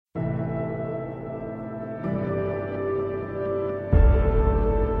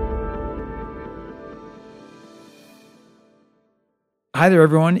Hi there,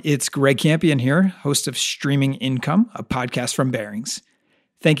 everyone. It's Greg Campion here, host of Streaming Income, a podcast from Barings.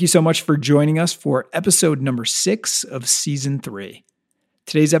 Thank you so much for joining us for episode number 6 of season 3.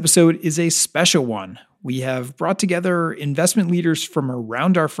 Today's episode is a special one. We have brought together investment leaders from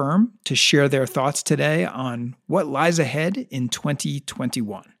around our firm to share their thoughts today on what lies ahead in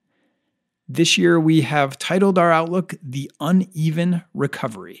 2021. This year, we have titled our outlook The Uneven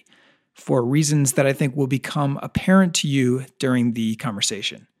Recovery, for reasons that I think will become apparent to you during the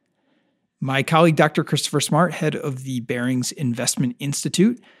conversation. My colleague, Dr. Christopher Smart, head of the Barings Investment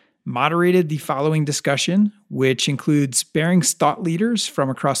Institute, moderated the following discussion, which includes Barings thought leaders from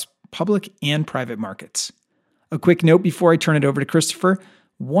across public and private markets. A quick note before I turn it over to Christopher.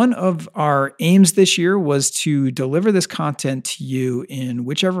 One of our aims this year was to deliver this content to you in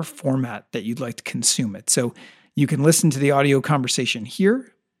whichever format that you'd like to consume it. So you can listen to the audio conversation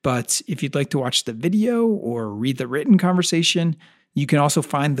here, but if you'd like to watch the video or read the written conversation, you can also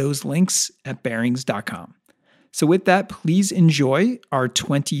find those links at barings.com. So with that, please enjoy our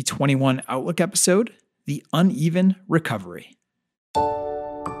 2021 Outlook episode, The Uneven Recovery.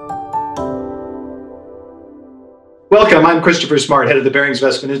 Welcome. I'm Christopher Smart, head of the Barings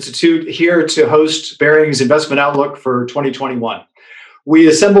Investment Institute, here to host Barings Investment Outlook for 2021. We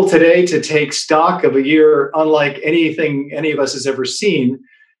assemble today to take stock of a year unlike anything any of us has ever seen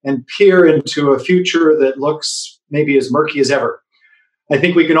and peer into a future that looks maybe as murky as ever. I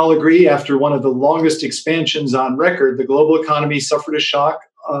think we can all agree after one of the longest expansions on record, the global economy suffered a shock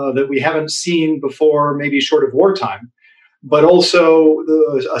that we haven't seen before, maybe short of wartime, but also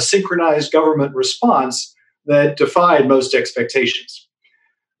a synchronized government response that defied most expectations.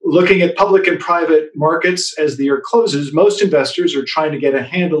 Looking at public and private markets as the year closes, most investors are trying to get a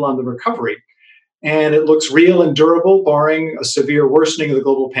handle on the recovery. And it looks real and durable, barring a severe worsening of the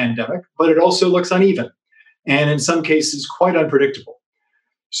global pandemic, but it also looks uneven and in some cases quite unpredictable.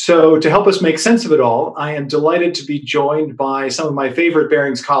 So to help us make sense of it all, I am delighted to be joined by some of my favorite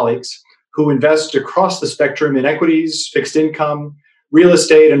Barings colleagues who invest across the spectrum in equities, fixed income, real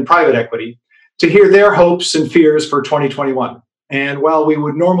estate, and private equity to hear their hopes and fears for 2021. And while we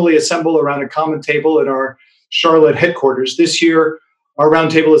would normally assemble around a common table at our Charlotte headquarters, this year our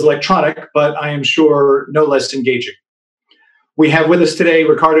roundtable is electronic, but I am sure no less engaging. We have with us today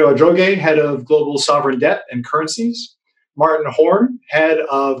Ricardo Adrogué, head of Global Sovereign Debt and Currencies, Martin Horn, head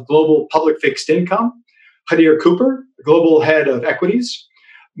of Global Public Fixed Income, Hadir Cooper, Global Head of Equities,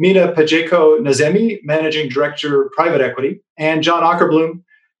 Mina Pacheco-Nazemi, Managing Director, Private Equity, and John Ockerbloom,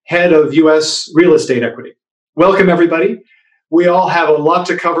 Head of U.S. Real Estate Equity. Welcome, everybody. We all have a lot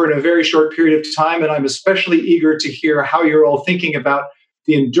to cover in a very short period of time, and I'm especially eager to hear how you're all thinking about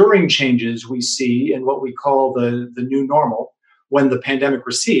the enduring changes we see in what we call the new normal when the pandemic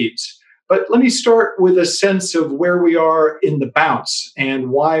recedes. But let me start with a sense of where we are in the bounce and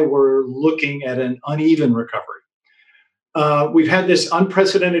why we're looking at an uneven recovery. We've had this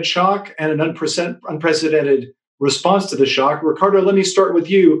unprecedented shock and an unprecedented response to the shock. Ricardo, let me start with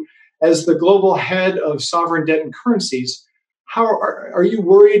you. As the global head of sovereign debt and currencies, how are you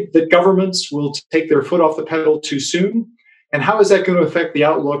worried that governments will take their foot off the pedal too soon? And how is that going to affect the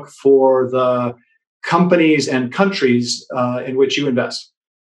outlook for the companies and countries in which you invest?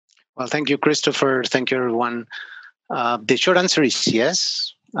 Well, thank you, Christopher. Thank you, everyone. The short answer is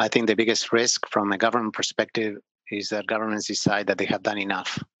yes. I think the biggest risk from a government perspective is that governments decide that they have done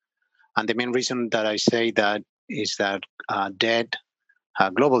enough. And the main reason that I say that is that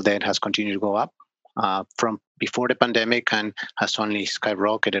global debt has continued to go up from before the pandemic and has only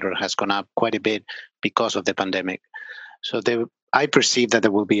skyrocketed or has gone up quite a bit because of the pandemic. So I perceive that there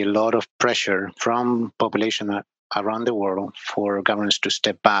will be a lot of pressure from population around the world for governments to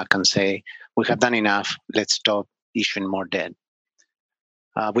step back and say, we have done enough, let's stop issuing more debt.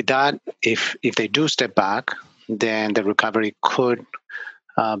 With that, if they do step back, then the recovery could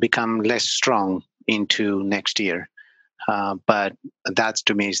become less strong into next year. But that,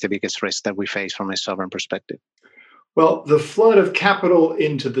 to me, is the biggest risk that we face from a sovereign perspective. Well, the flood of capital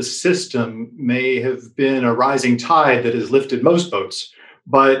into the system may have been a rising tide that has lifted most boats,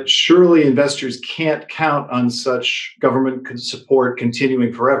 but surely investors can't count on such government support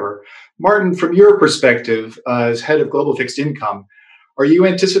continuing forever. Martin, from your perspective as head of Global Fixed Income, are you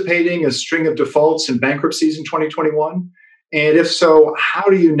anticipating a string of defaults and bankruptcies in 2021? And if so, how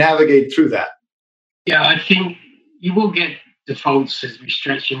do you navigate through that? Yeah, I think you will get defaults as we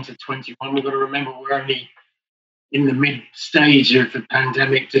stretch into 21. We've got to remember we're only in the mid stage of the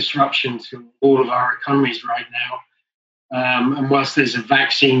pandemic disruption to all of our economies right now. And whilst there's a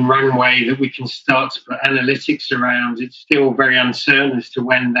vaccine runway that we can start to put analytics around, it's still very uncertain as to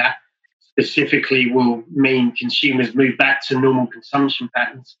when that specifically will mean consumers move back to normal consumption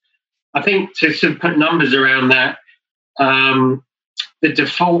patterns. I think to sort of put numbers around that, the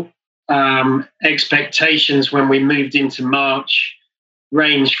default expectations when we moved into March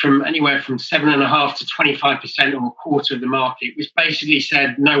range from anywhere from 7.5% to 25% or a quarter of the market, which basically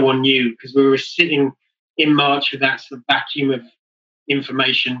said no one knew, because we were sitting in March with that sort of vacuum of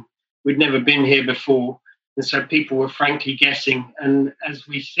information. We'd never been here before. And so people were frankly guessing. And as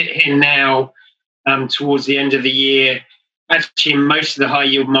we sit here now, towards the end of the year, actually in most of the high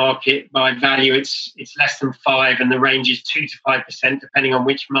yield market by value, it's less than 5%, and the range is 2 to 5%, depending on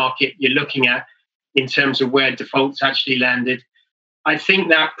which market you're looking at in terms of where defaults actually landed. I think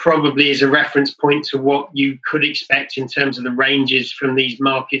that probably is a reference point to what you could expect in terms of the ranges from these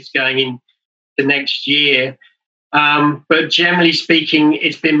markets going into next year. But generally speaking,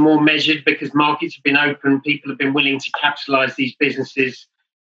 it's been more measured because markets have been open. People have been willing to capitalize these businesses.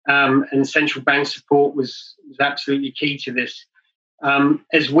 And central bank support was absolutely key to this.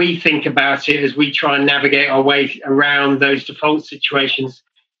 As we think about it, as we try and navigate our way around those default situations,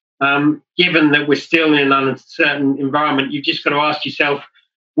 given that we're still in an uncertain environment, you've just got to ask yourself,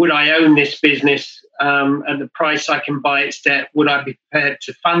 would I own this business at the price I can buy its debt? Would I be prepared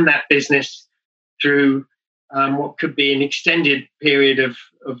to fund that business through what could be an extended period of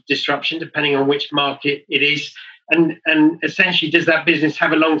disruption, depending on which market it is? And essentially, does that business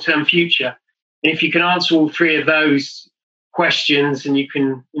have a long-term future? And if you can answer all three of those questions and you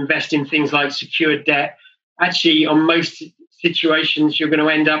can invest in things like secured debt, actually on most situations, you're going to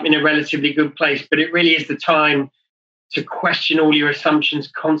end up in a relatively good place. But it really is the time to question all your assumptions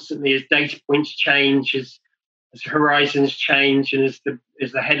constantly as data points change, as horizons change, and as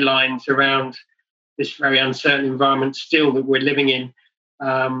the headlines around this very uncertain environment still that we're living in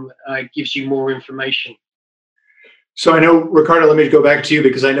gives you more information. So I know, Ricardo, let me go back to you,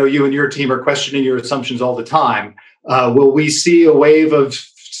 because I know you and your team are questioning your assumptions all the time. Will we see a wave of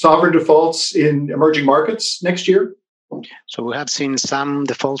sovereign defaults in emerging markets next year? So we have seen some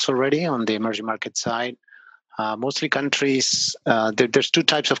defaults already on the emerging market side. Mostly countries, there's two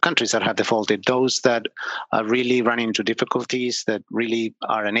types of countries that have defaulted. Those that are really running into difficulties, that really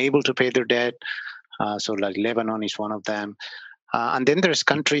are unable to pay their debt. So like Lebanon is one of them. And then there's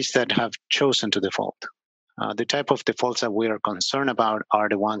countries that have chosen to default. The type of defaults that we are concerned about are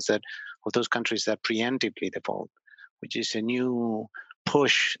the ones of those countries that preemptively default, which is a new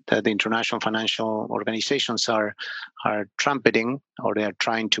push that the international financial organizations are trumpeting, or they are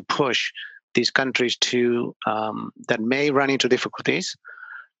trying to push these countries to that may run into difficulties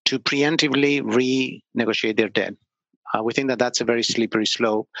to preemptively renegotiate their debt. We think that that's a very slippery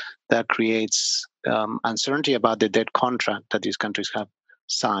slope that creates uncertainty about the debt contract that these countries have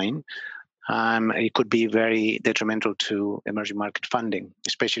signed. It could be very detrimental to emerging market funding,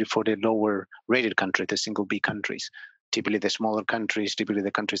 especially for the lower rated countries, the single B countries, typically the smaller countries, typically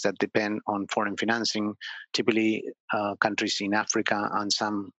the countries that depend on foreign financing, typically countries in Africa and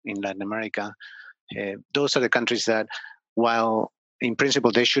some in Latin America. Those are the countries that, while in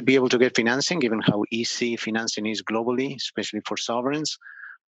principle they should be able to get financing, given how easy financing is globally, especially for sovereigns,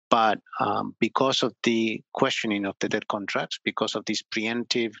 but because of the questioning of the debt contracts, because of this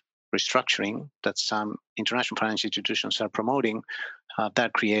preemptive restructuring that some international financial institutions are promoting,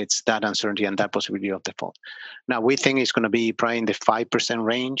 that creates that uncertainty and that possibility of default. Now, we think it's going to be probably in the 5%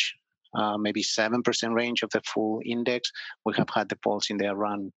 range, maybe 7% range of the full index. We have had defaults in there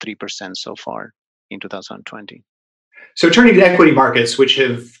around 3% so far in 2020. So turning to equity markets, which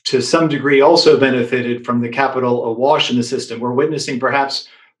have to some degree also benefited from the capital awash in the system, we're witnessing perhaps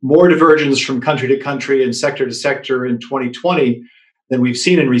more divergence from country to country and sector to sector in 2020 than we've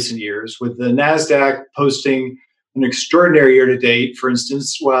seen in recent years, with the NASDAQ posting an extraordinary year to date, for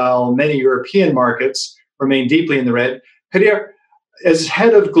instance, while many European markets remain deeply in the red. Javier, as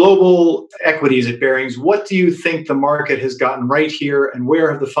head of global equities at Barings, what do you think the market has gotten right here, and where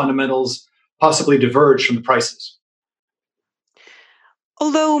have the fundamentals possibly diverged from the prices?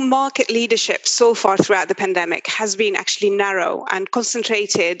 Although market leadership so far throughout the pandemic has been actually narrow and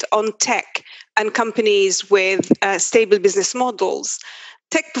concentrated on tech and companies with stable business models,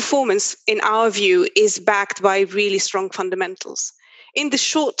 tech performance, in our view, is backed by really strong fundamentals. In the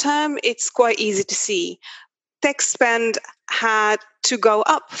short term, it's quite easy to see. Tech spend had to go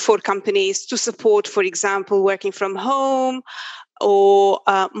up for companies to support, for example, working from home, or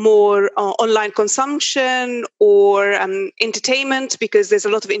more online consumption, or entertainment, because there's a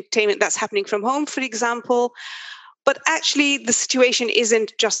lot of entertainment that's happening from home, for example. But actually, the situation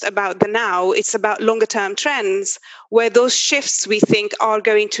isn't just about the now, it's about longer term trends, where those shifts we think are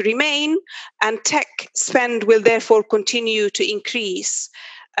going to remain, and tech spend will therefore continue to increase.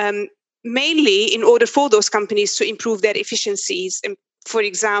 mainly in order for those companies to improve their efficiencies. For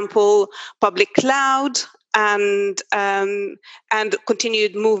example, public cloud and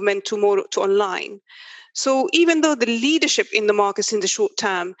continued movement to online. So even though the leadership in the markets in the short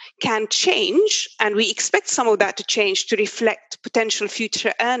term can change, and we expect some of that to change to reflect potential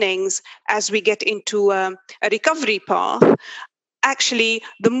future earnings as we get into a recovery path, actually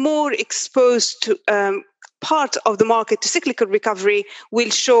the more exposed to part of the market to cyclical recovery will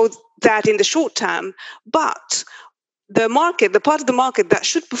show that in the short term. But the part of the market that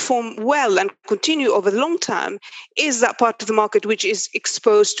should perform well and continue over the long term is that part of the market which is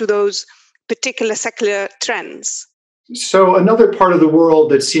exposed to those particular secular trends. So another part of the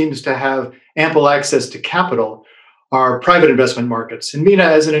world that seems to have ample access to capital are private investment markets. And Meena,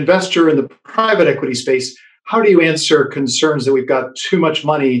 as an investor in the private equity space, how do you answer concerns that we've got too much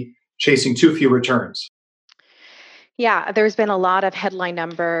money chasing too few returns? Yeah, there's been a lot of headline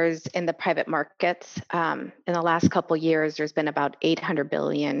numbers in the private markets. In the last couple of years, there's been about 800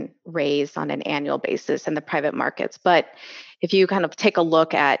 billion raised on an annual basis in the private markets. But if you kind of take a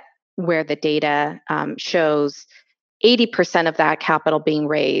look at where the data shows 80% of that capital being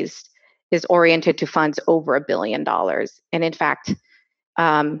raised is oriented to funds over $1 billion. And in fact,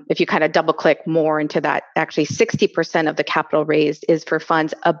 if you kind of double click more into that, actually 60% of the capital raised is for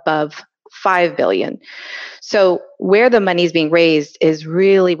funds above 5 billion. So where the money is being raised is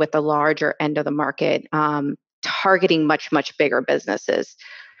really with the larger end of the market, targeting much, much bigger businesses.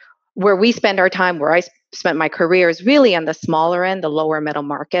 Where we spend our time, where I spent my career, is really on the smaller end, the lower middle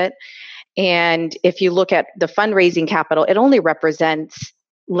market. And if you look at the fundraising capital, it only represents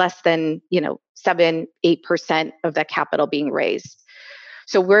less than 7-8% of the capital being raised.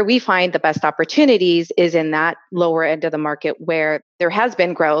 So where we find the best opportunities is in that lower end of the market where there has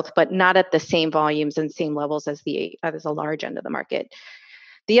been growth, but not at the same volumes and same levels as the large end of the market.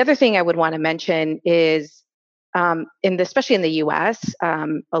 The other thing I would want to mention is, especially in the U.S.,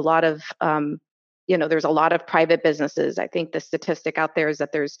 a lot of there's a lot of private businesses. I think the statistic out there is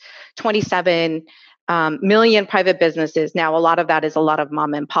that there's 27 million private businesses. Now, a lot of that is a lot of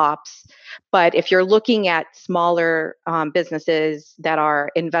mom and pops. But if you're looking at smaller businesses that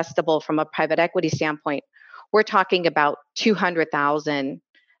are investable from a private equity standpoint, we're talking about 200,000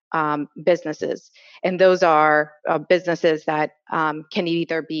 businesses. And those are businesses that can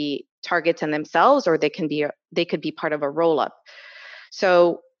either be targets in themselves or they could be part of a roll-up.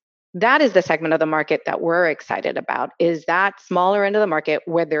 So that is the segment of the market that we're excited about, is that smaller end of the market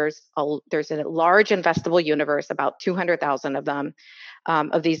where there's a large investable universe, about 200,000 of them,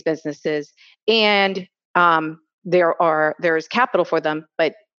 of these businesses. And there's capital for them.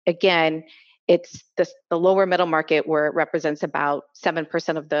 But again, it's the lower middle market where it represents about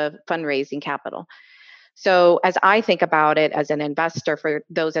 7% of the fundraising capital. So as I think about it as an investor, for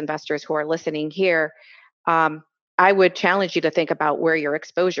those investors who are listening here, I would challenge you to think about where your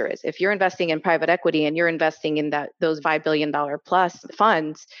exposure is. If you're investing in private equity and you're investing in those $5 billion plus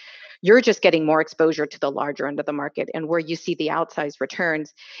funds, you're just getting more exposure to the larger end of the market. And where you see the outsized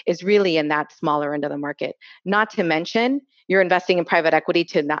returns is really in that smaller end of the market. Not to mention, you're investing in private equity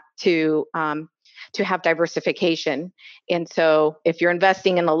to have diversification. And so if you're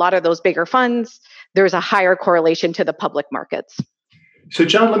investing in a lot of those bigger funds, there's a higher correlation to the public markets. So,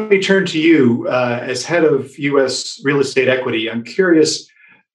 John, let me turn to you as head of U.S. real estate equity. I'm curious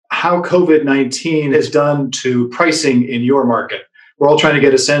how COVID-19 has done to pricing in your market. We're all trying to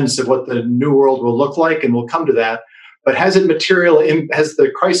get a sense of what the new world will look like, and we'll come to that. But has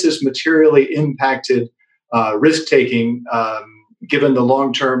the crisis materially impacted risk-taking, given the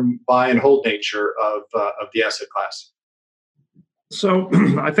long-term buy and hold nature of the asset class? So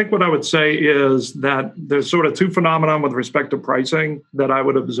I think what I would say is that there's sort of two phenomena with respect to pricing that I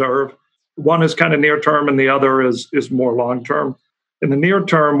would observe. One is kind of near term and the other is more long term. In the near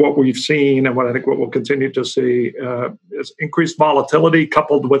term, what we've seen and what I think what we'll continue to see is increased volatility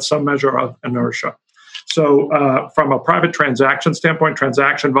coupled with some measure of inertia. So from a private transaction standpoint,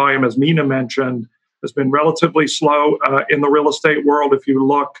 transaction volume, as Meena mentioned, has been relatively slow in the real estate world. If you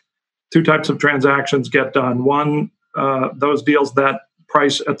look, two types of transactions get done. One, those deals that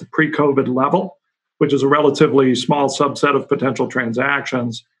price at the pre-COVID level, which is a relatively small subset of potential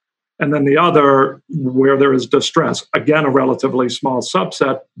transactions. And then the other, where there is distress, again, a relatively small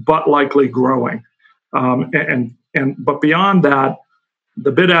subset, but likely growing. But beyond that,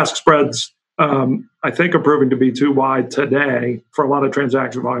 the bid-ask spreads, I think, are proving to be too wide today for a lot of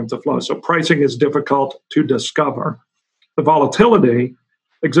transaction volume to flow. So pricing is difficult to discover. The volatility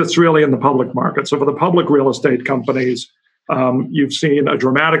exists really in the public market. So for the public real estate companies, you've seen a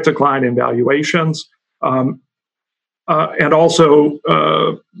dramatic decline in valuations. and also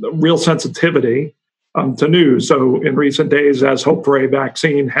real sensitivity to news. So in recent days, as hope for a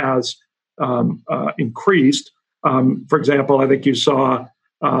vaccine has increased, for example, I think you saw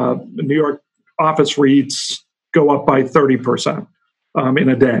New York office REITs go up by 30% in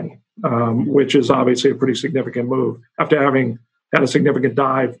a day, which is obviously a pretty significant move after having had a significant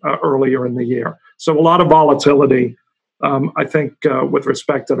dive earlier in the year. So a lot of volatility, I think, with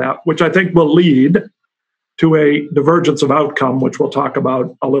respect to that, which I think will lead to a divergence of outcome, which we'll talk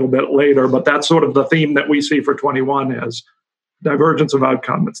about a little bit later. But that's sort of the theme that we see for 21 is divergence of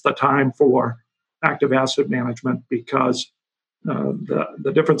outcome. It's the time for active asset management because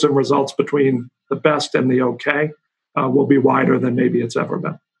the difference in results between the best and the okay will be wider than maybe it's ever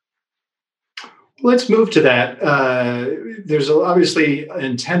been. Let's move to that. There's obviously an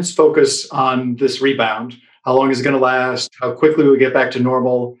intense focus on this rebound. How long is it going to last? How quickly we get back to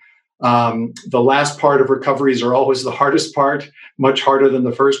normal? The last part of recoveries are always the hardest part, much harder than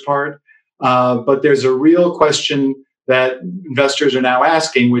the first part. But there's a real question that investors are now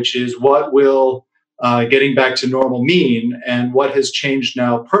asking, which is what will getting back to normal mean and what has changed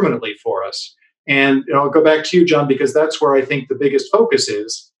now permanently for us? And I'll go back to you, John, because that's where I think the biggest focus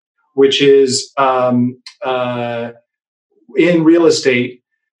is, which is in real estate.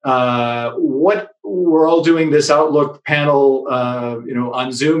 What we're all doing this Outlook panel,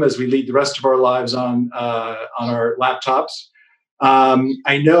 on Zoom as we lead the rest of our lives on our laptops.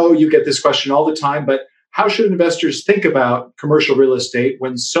 I know you get this question all the time, but how should investors think about commercial real estate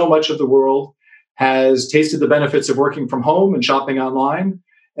when so much of the world has tasted the benefits of working from home and shopping online?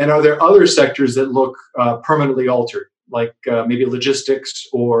 And are there other sectors that look permanently altered, like maybe logistics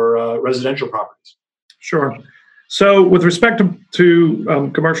or residential properties? Sure. So with respect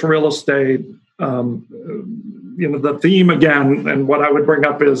to commercial real estate, the theme again, and what I would bring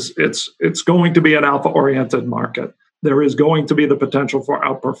up is it's going to be an alpha-oriented market. There is going to be the potential for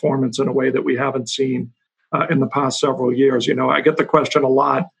outperformance in a way that we haven't seen in the past several years. I get the question a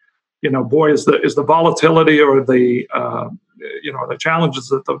lot. Boy, is the volatility or the the challenges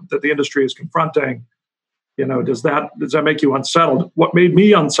that the industry is confronting, does that make you unsettled? What made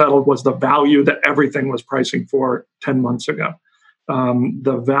me unsettled was the value that everything was pricing for 10 months ago.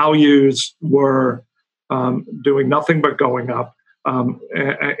 The values were doing nothing but going up,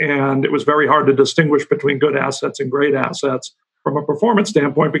 and it was very hard to distinguish between good assets and great assets from a performance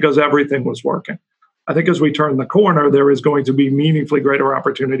standpoint because everything was working. I think as we turn the corner, there is going to be meaningfully greater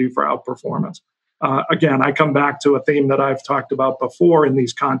opportunity for outperformance. Again, I come back to a theme that I've talked about before in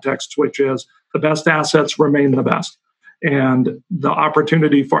these contexts, which is the best assets remain the best. And the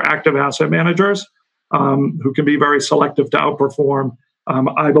opportunity for active asset managers who can be very selective to outperform,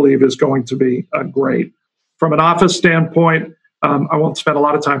 I believe is going to be great. From an office standpoint, I won't spend a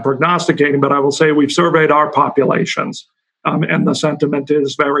lot of time prognosticating, but I will say we've surveyed our populations. And the sentiment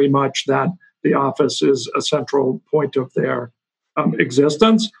is very much that the office is a central point of their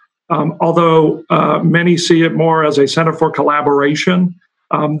existence. Although many see it more as a center for collaboration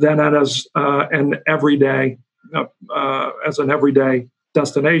than as an everyday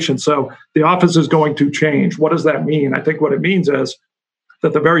destination. So the office is going to change. What does that mean? I think what it means is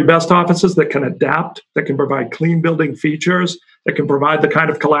that the very best offices that can adapt, that can provide clean building features, that can provide the kind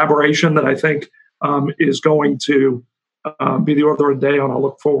of collaboration that I think is going to be the order of the day on a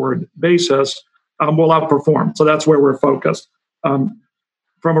look forward basis, will outperform. So that's where we're focused.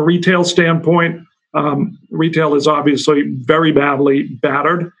 From a retail standpoint, retail is obviously very badly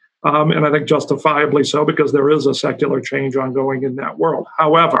battered, and I think justifiably so because there is a secular change ongoing in that world.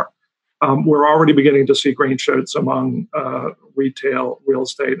 However, we're already beginning to see green shoots among retail real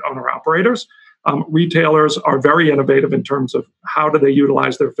estate owner-operators. Retailers are very innovative in terms of how do they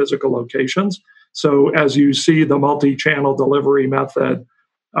utilize their physical locations. So as you see the multi-channel delivery method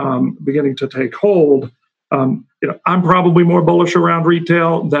beginning to take hold, I'm probably more bullish around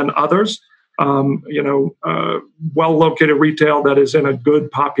retail than others. Well-located retail that is in a good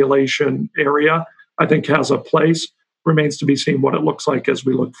population area, I think has a place. Remains to be seen what it looks like as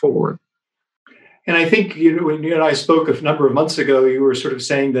we look forward. And I think when you and I spoke a number of months ago, you were sort of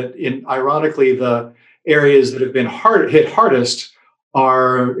saying that, ironically, the areas that have been hit hardest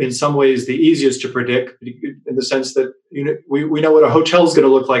are in some ways the easiest to predict, in the sense that we know what a hotel is going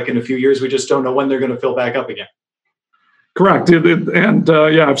to look like in a few years. We just don't know when they're going to fill back up again. Correct. And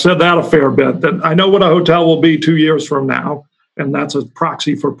I've said that a fair bit, that I know what a hotel will be 2 years from now, and that's a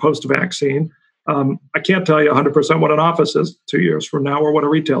proxy for post-vaccine. I can't tell you 100% what an office is 2 years from now or what a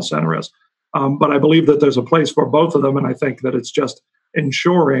retail center is. But I believe that there's a place for both of them. And I think that it's just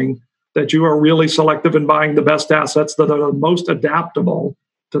ensuring that you are really selective in buying the best assets that are the most adaptable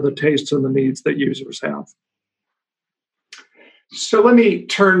to the tastes and the needs that users have. So let me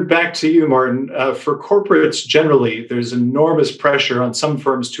turn back to you, Martin. For corporates generally, there's enormous pressure on some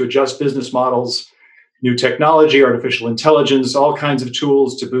firms to adjust business models, new technology, artificial intelligence, all kinds of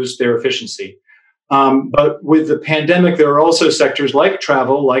tools to boost their efficiency. But with the pandemic, there are also sectors like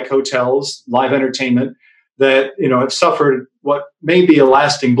travel, like hotels, live entertainment, that have suffered what may be a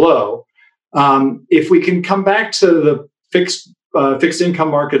lasting blow. If we can come back to the fixed income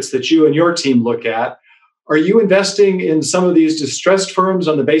markets that you and your team look at, are you investing in some of these distressed firms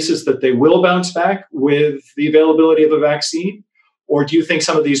on the basis that they will bounce back with the availability of a vaccine? Or do you think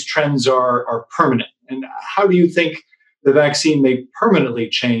some of these trends are permanent? And how do you think the vaccine may permanently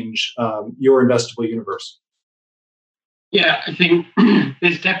change your investable universe? Yeah, I think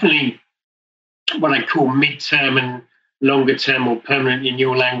there's definitely what I call midterm and longer term, or permanent in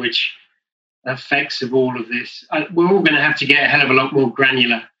your language, effects of all of this. We're all going to have to get a hell of a lot more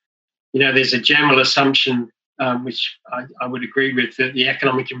granular. There's a general assumption, which I would agree with, that the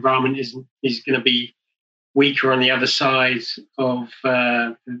economic environment is going to be weaker on the other side of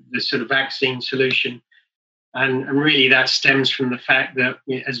the sort of vaccine solution. And really that stems from the fact that,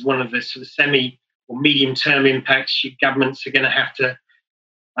 as one of the sort of semi or medium-term impacts, governments are going to have to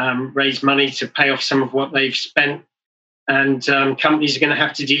raise money to pay off some of what they've spent. And companies are going to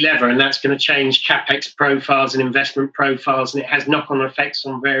have to delever, and that's going to change CapEx profiles and investment profiles, and it has knock-on effects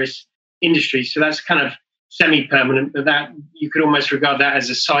on various industries. So that's kind of semi-permanent, but that you could almost regard that as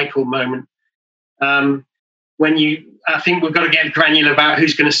a cycle moment. I think we've got to get granular about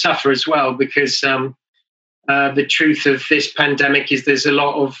who's going to suffer as well, because the truth of this pandemic is there's a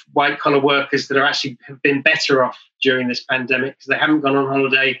lot of white-collar workers that have been better off during this pandemic because they haven't gone on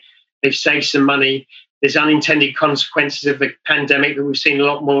holiday, they've saved some money. There's unintended consequences of the pandemic that we've seen a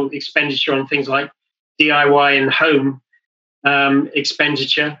lot more expenditure on things like DIY and home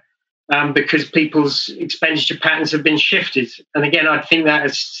expenditure. Because people's expenditure patterns have been shifted. And again, I think that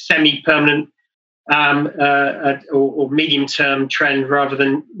is semi-permanent or medium-term trend rather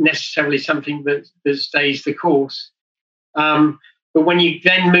than necessarily something that stays the course. But when you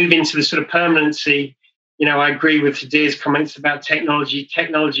then move into the sort of permanency, I agree with Hadir's comments about technology.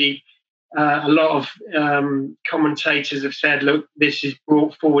 A lot of commentators have said, look, this has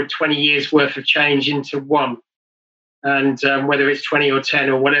brought forward 20 years worth of change into one. And whether it's 20 or 10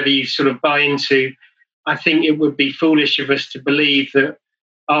 or whatever you sort of buy into, I think it would be foolish of us to believe that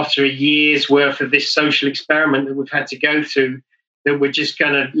after a year's worth of this social experiment that we've had to go through, that we're just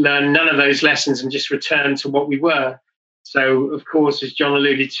going to learn none of those lessons and just return to what we were. So, of course, as John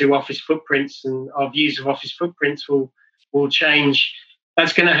alluded to, office footprints and our views of office footprints will change.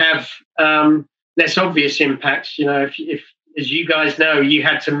 That's going to have less obvious impacts. If as you guys know, you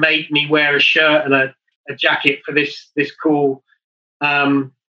had to make me wear a shirt and a jacket for this call.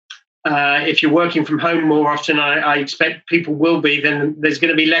 If you're working from home more often, I expect people will be, then there's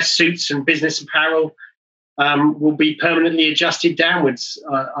going to be less suits, and business apparel will be permanently adjusted downwards,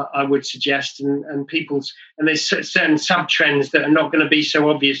 I would suggest. And there's certain sub-trends that are not going to be so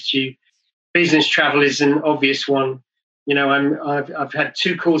obvious to you. Business travel is an obvious one. I've had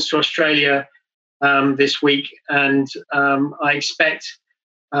 2 calls to Australia this week, and I expect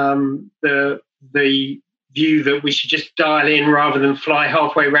the view that we should just dial in rather than fly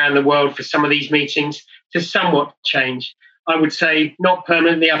halfway around the world for some of these meetings to somewhat change. I would say not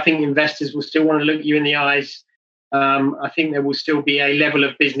permanently. I think investors will still want to look you in the eyes. I think there will still be a level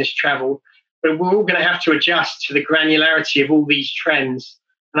of business travel, but we're all going to have to adjust to the granularity of all these trends.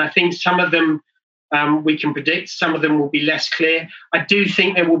 And I think some of them we can predict, some of them will be less clear. I do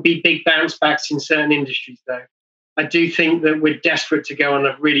think there will be big bounce backs in certain industries, though. I do think that we're desperate to go on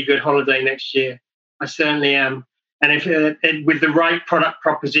a really good holiday next year. I certainly am. And if with the right product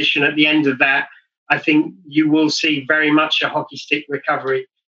proposition at the end of that, I think you will see very much a hockey stick recovery.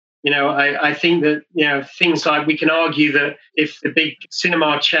 I think that, things like, we can argue that if the big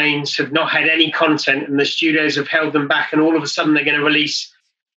cinema chains have not had any content and the studios have held them back, and all of a sudden they're going to release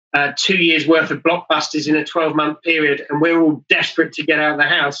 2 years worth of blockbusters in a 12-month period, and we're all desperate to get out of the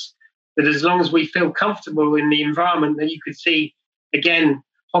house, that as long as we feel comfortable in the environment, that you could see, again,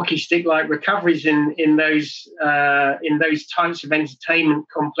 hockey stick like recoveries in those types of entertainment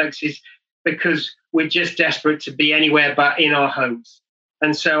complexes, because we're just desperate to be anywhere but in our homes.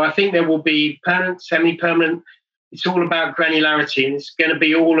 And so I think there will be permanent, semi-permanent. It's all about granularity, and it's going to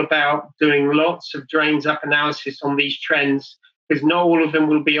be all about doing lots of drains up analysis on these trends, because not all of them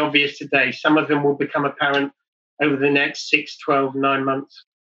will be obvious today. Some of them will become apparent over the next 6, 12, 9 months.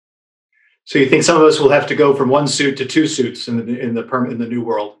 So you think some of us will have to go from 1 suit to 2 suits in the new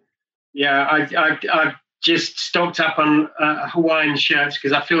world? Yeah, I've just stocked up on Hawaiian shirts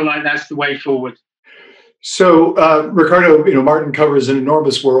because I feel like that's the way forward. So, Ricardo, Martin covers an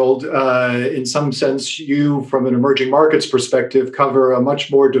enormous world. In some sense, you, from an emerging markets perspective, cover a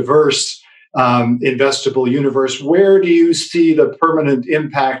much more diverse investable universe. Where do you see the permanent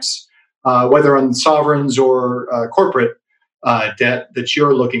impacts, whether on sovereigns or corporate debt, that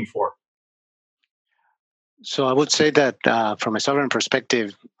you're looking for? So I would say that from a sovereign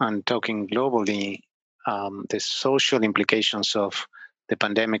perspective, and talking globally, the social implications of the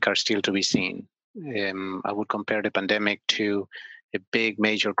pandemic are still to be seen. I would compare the pandemic to a big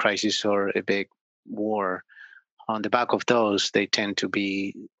major crisis or a big war. On the back of those, they tend to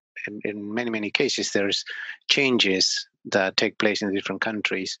be, in many cases, there's changes that take place in different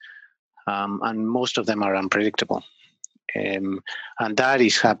countries, and most of them are unpredictable. And that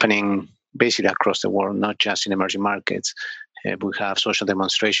is happening basically across the world, not just in emerging markets. We have social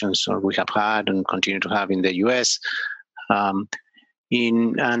demonstrations, or we have had and continue to have in the US.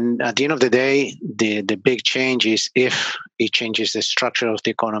 And at the end of the day, the big change is if it changes the structure of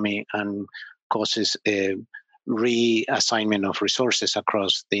the economy and causes a reassignment of resources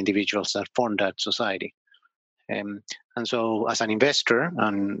across the individuals that form that society. And so as an investor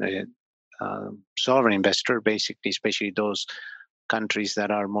and sovereign investor, basically, especially those countries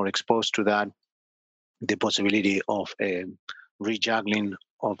that are more exposed to that, the possibility of a rejuggling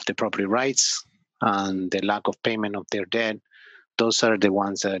of the property rights and the lack of payment of their debt, those are the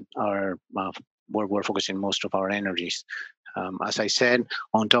ones that are where we're focusing most of our energies. As I said,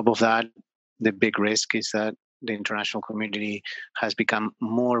 on top of that, the big risk is that the international community has become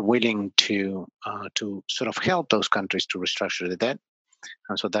more willing to sort of help those countries to restructure the debt.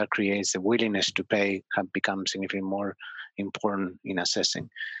 And so that creates the willingness to pay have become significantly more important in assessing.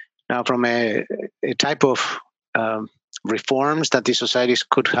 Now, from a type of reforms that these societies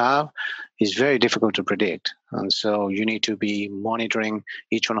could have is very difficult to predict. And so you need to be monitoring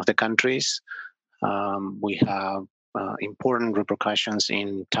each one of the countries. We have important repercussions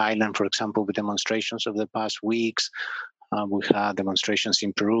in Thailand, for example, with demonstrations of the past weeks. We had demonstrations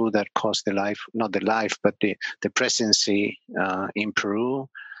in Peru that cost not the life, but the presidency in Peru.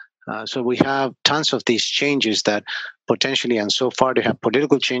 So we have tons of these changes that potentially, and so far they have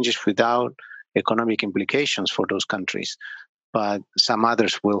political changes without economic implications for those countries, but some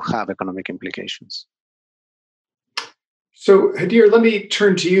others will have economic implications. So, Hadir, let me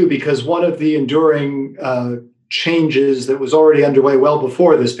turn to you, because one of the enduring changes that was already underway well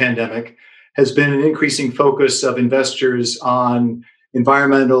before this pandemic has been an increasing focus of investors on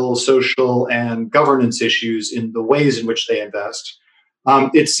environmental, social, and governance issues in the ways in which they invest.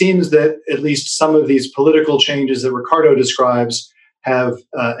 It seems that at least some of these political changes that Ricardo describes have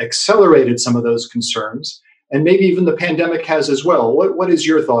accelerated some of those concerns, and maybe even the pandemic has as well. What is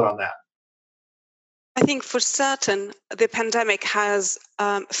your thought on that? I think for certain, the pandemic has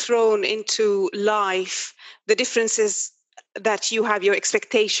thrown into life the differences that you have, your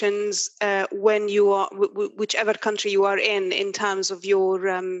expectations when you are, whichever country you are in terms of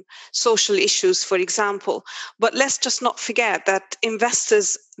your social issues, for example. But let's just not forget that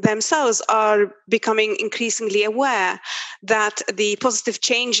investors themselves are becoming increasingly aware that the positive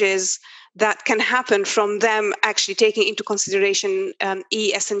changes that can happen from them actually taking into consideration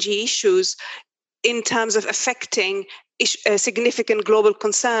ESG issues in terms of affecting significant global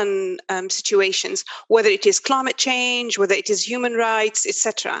concern situations, whether it is climate change, whether it is human rights,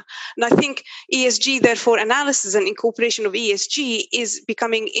 etc. And I think ESG, therefore, analysis and incorporation of ESG is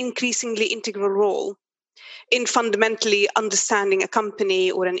becoming increasingly integral role in fundamentally understanding a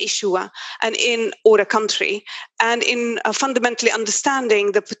company or an issuer or a country, and in fundamentally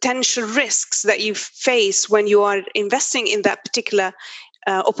understanding the potential risks that you face when you are investing in that particular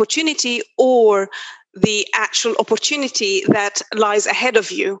opportunity or the actual opportunity that lies ahead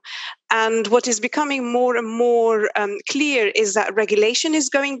of you. And what is becoming more and more clear is that regulation is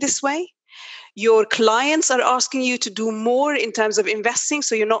going this way. Your clients are asking you to do more in terms of investing.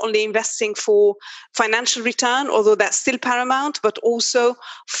 So you're not only investing for financial return, although that's still paramount, but also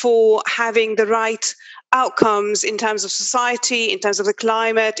for having the right outcomes in terms of society, in terms of the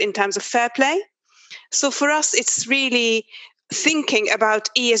climate, in terms of fair play. So for us, it's really thinking about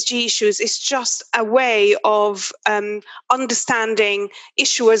ESG issues is just a way of understanding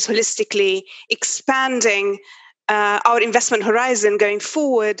issuers holistically, expanding our investment horizon going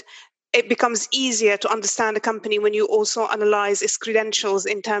forward. It becomes easier to understand a company when you also analyze its credentials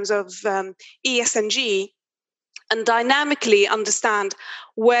in terms of ESG and dynamically understand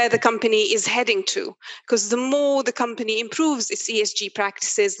where the company is heading to. Because the more the company improves its ESG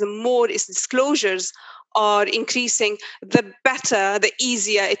practices, the more its disclosures are increasing, the better, the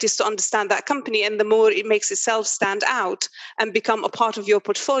easier it is to understand that company, and the more it makes itself stand out and become a part of your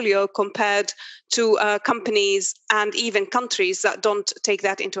portfolio compared to companies and even countries that don't take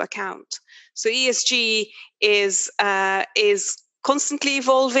that into account. So ESG is constantly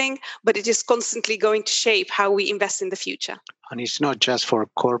evolving, but it is constantly going to shape how we invest in the future. And it's not just for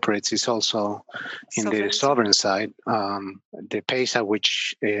corporates, it's also in the sovereign side. The pace at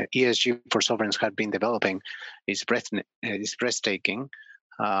which ESG for sovereigns have been developing is breathtaking.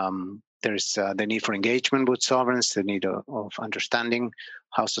 There's the need for engagement with sovereigns, the need of understanding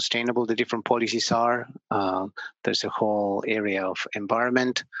how sustainable the different policies are. There's a whole area of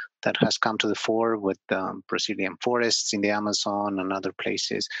environment that has come to the fore with Brazilian forests in the Amazon and other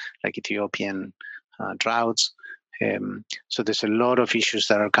places like Ethiopian droughts. So there's a lot of issues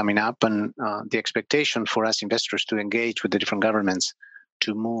that are coming up, and the expectation for us investors to engage with the different governments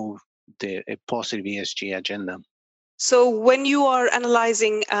to move a positive ESG agenda. So when you are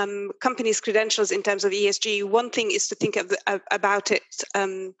analyzing companies' credentials in terms of ESG, one thing is to think about it,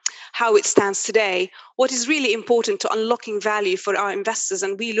 how it stands today. What is really important to unlocking value for our investors,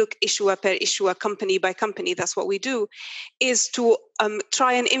 and we look issuer per issuer, company by company, that's what we do, is to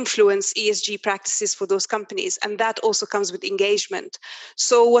try and influence ESG practices for those companies. And that also comes with engagement.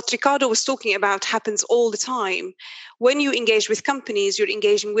 So what Ricardo was talking about happens all the time. When you engage with companies, you're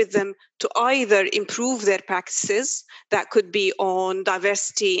engaging with them to either improve their practices. That could be on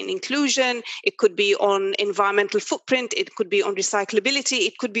diversity and inclusion. It could be on environmental footprint. It could be on recyclability.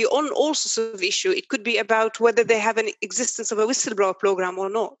 It could be on all sorts of issues. It could be about whether they have an existence of a whistleblower program or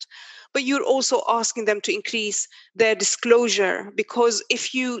not. But you're also asking them to increase their disclosure, because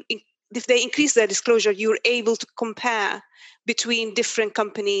if they increase their disclosure, you're able to compare between different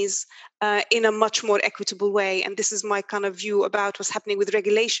companies in a much more equitable way. And this is my kind of view about what's happening with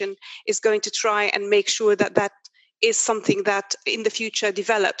regulation, is going to try and make sure that that is something that in the future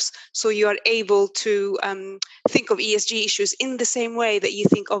develops. So you are able to think of ESG issues in the same way that you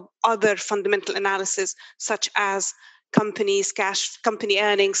think of other fundamental analysis, such as companies, company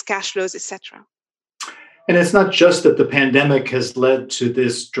earnings, cash flows, etc. And it's not just that the pandemic has led to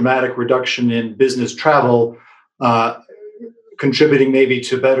this dramatic reduction in business travel, contributing maybe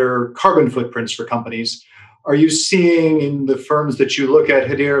to better carbon footprints for companies. Are you seeing in the firms that you look at,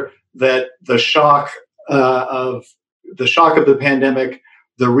 Hadir, that the shock of the pandemic,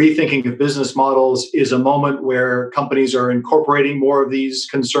 the rethinking of business models, is a moment where companies are incorporating more of these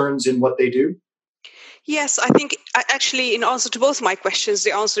concerns in what they do? Yes, I think actually in answer to both my questions,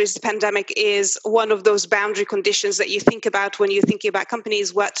 the answer is the pandemic is one of those boundary conditions that you think about when you're thinking about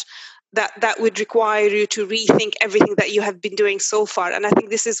companies, that would require you to rethink everything that you have been doing so far. And I think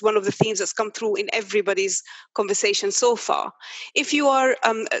this is one of the themes that's come through in everybody's conversation so far. If you are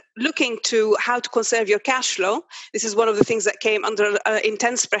looking to how to conserve your cash flow, this is one of the things that came under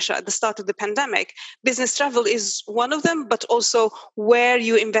intense pressure at the start of the pandemic. Business travel is one of them, but also where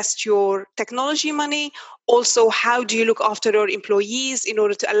you invest your technology money. Also, how do you look after your employees in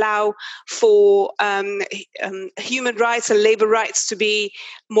order to allow for human rights and labor rights to be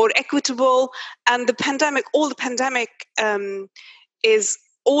more equitable? And the pandemic is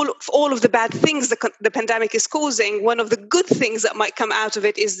all of the bad things that the pandemic is causing. One of the good things that might come out of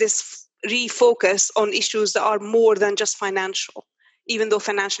it is this refocus on issues that are more than just financial, even though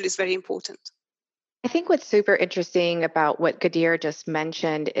financial is very important. I think what's super interesting about what Gadir just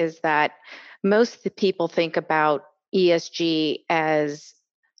mentioned is that most of the people think about ESG as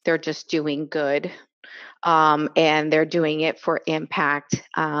they're just doing good, and they're doing it for impact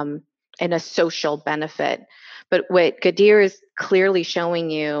and a social benefit. But what Gadir is clearly showing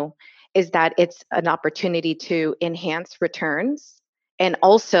you is that it's an opportunity to enhance returns and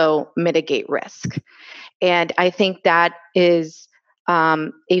also mitigate risk. And I think that is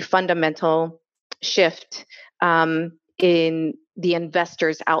a fundamental shift in the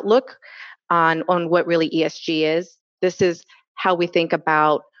investor's outlook on what really ESG is. This is how we think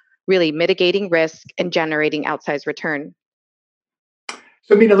about really mitigating risk and generating outsized return.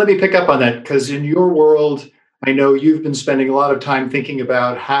 So, Mina, let me pick up on that, because in your world, I know you've been spending a lot of time thinking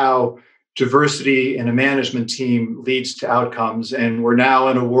about how diversity in a management team leads to outcomes. And we're now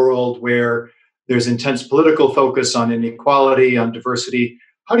in a world where there's intense political focus on inequality, on diversity.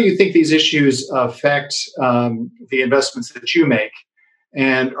 How do you think these issues affect the investments that you make?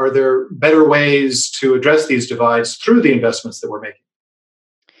 And are there better ways to address these divides through the investments that we're making?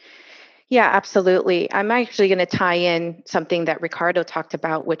 Yeah, absolutely. I'm actually going to tie in something that Ricardo talked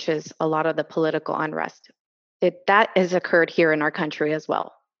about, which is a lot of the political unrest. That has occurred here in our country as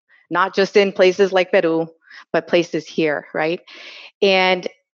well, not just in places like Peru, but places here, right? And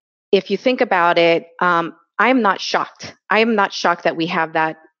if you think about it, I'm not shocked. I am not shocked that we have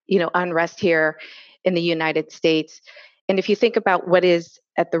that, unrest here in the United States. And if you think about what is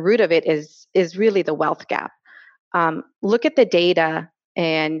at the root of it is really the wealth gap. Look at the data,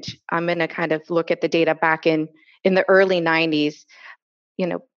 and I'm going to kind of look at the data back in the early 90s.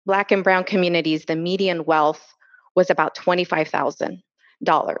 Black and brown communities, the median wealth was about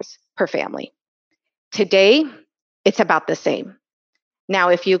 $25,000 per family. Today, it's about the same. Now,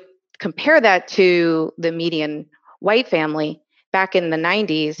 if you compare that to the median white family, back in the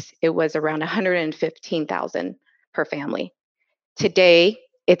 90s, it was around $115,000 per family. Today,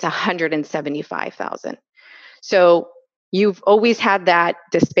 it's $175,000. So you've always had that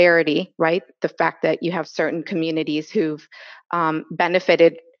disparity, right? The fact that you have certain communities who've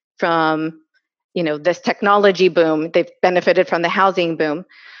benefited from, this technology boom. They've benefited from the housing boom.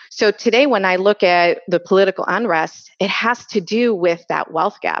 So today, when I look at the political unrest, it has to do with that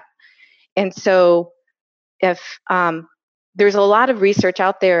wealth gap. And so if there's a lot of research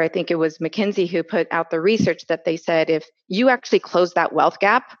out there, I think it was McKinsey who put out the research that they said, if you actually close that wealth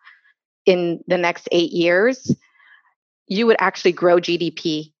gap in the next 8 years, you would actually grow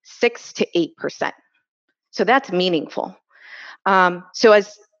GDP 6 to 8%. So that's meaningful.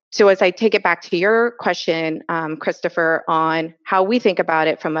 So as I take it back to your question, Christopher, on how we think about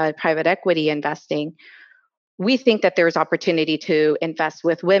it from a private equity investing, we think that there's opportunity to invest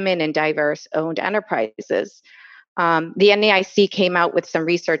with women in diverse-owned enterprises. The NAIC came out with some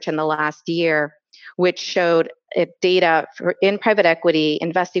research in the last year, which showed data in private equity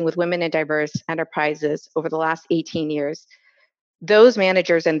investing with women in diverse enterprises over the last 18 years. Those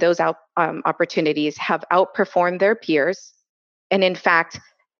managers and those opportunities have outperformed their peers. And in fact,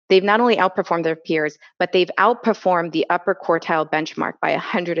 they've not only outperformed their peers, but they've outperformed the upper quartile benchmark by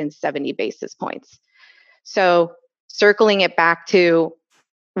 170 basis points. So circling it back to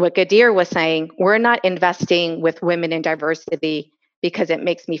what Gadir was saying, we're not investing with women in diversity because it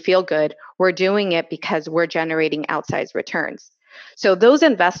makes me feel good. We're doing it because we're generating outsized returns. So those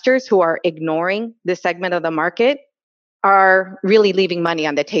investors who are ignoring this segment of the market are really leaving money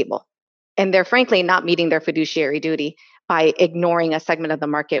on the table. And they're frankly not meeting their fiduciary duty by ignoring a segment of the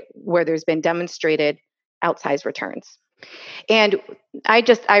market where there's been demonstrated outsized returns. And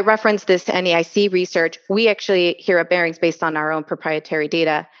I referenced this NAIC research. We actually here at Barings, based on our own proprietary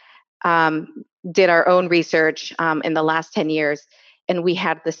data, did our own research in the last 10 years, and we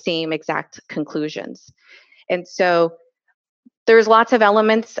had the same exact conclusions. And so there's lots of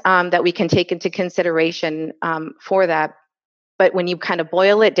elements that we can take into consideration for that. But when you kind of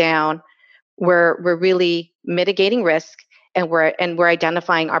boil it down, we're really mitigating risk, and we're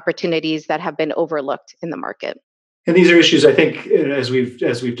identifying opportunities that have been overlooked in the market. And these are issues, I think, as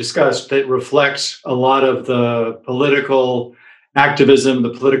we've discussed, that reflect a lot of the political activism, the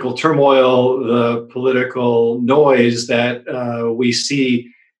political turmoil, the political noise that we see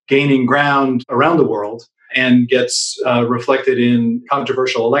gaining ground around the world, and gets reflected in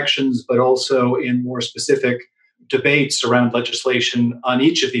controversial elections, but also in more specific debates around legislation on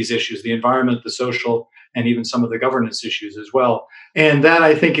each of these issues, the environment, the social, and even some of the governance issues as well. And that,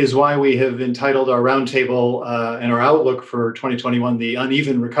 I think, is why we have entitled our roundtable and our outlook for 2021, The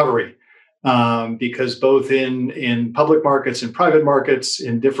Uneven Recovery, because both in public markets and private markets,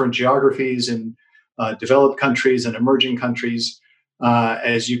 in different geographies, in developed countries and emerging countries,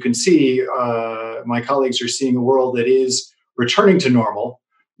 as you can see, my colleagues are seeing a world that is returning to normal.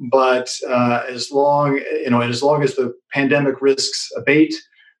 But as long as the pandemic risks abate,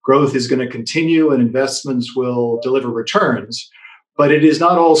 growth is going to continue and investments will deliver returns. But it is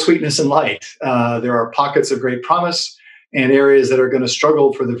not all sweetness and light. There are pockets of great promise and areas that are going to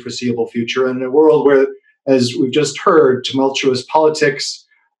struggle for the foreseeable future. And in a world where, as we've just heard, tumultuous politics,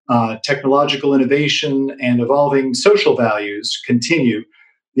 technological innovation, and evolving social values continue,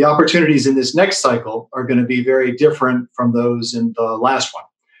 the opportunities in this next cycle are going to be very different from those in the last one.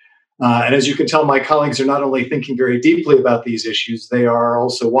 And as you can tell, my colleagues are not only thinking very deeply about these issues, they are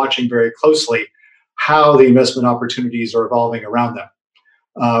also watching very closely how the investment opportunities are evolving around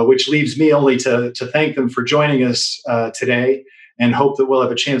them, which leaves me only to thank them for joining us today, and hope that we'll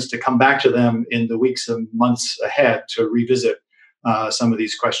have a chance to come back to them in the weeks and months ahead to revisit some of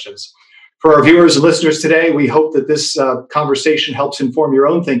these questions. For our viewers and listeners today, we hope that this conversation helps inform your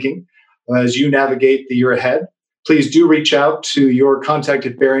own thinking as you navigate the year ahead. Please do reach out to your contact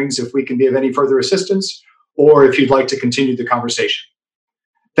at Barings if we can be of any further assistance, or if you'd like to continue the conversation.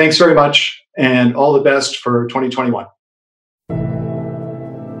 Thanks very much, and all the best for 2021.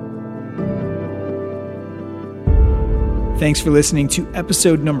 Thanks for listening to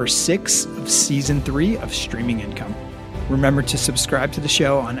episode number 6 of season 3 of Streaming Income. Remember to subscribe to the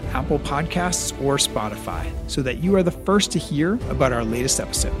show on Apple Podcasts or Spotify so that you are the first to hear about our latest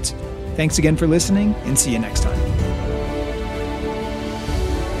episodes. Thanks again for listening, and see you next time.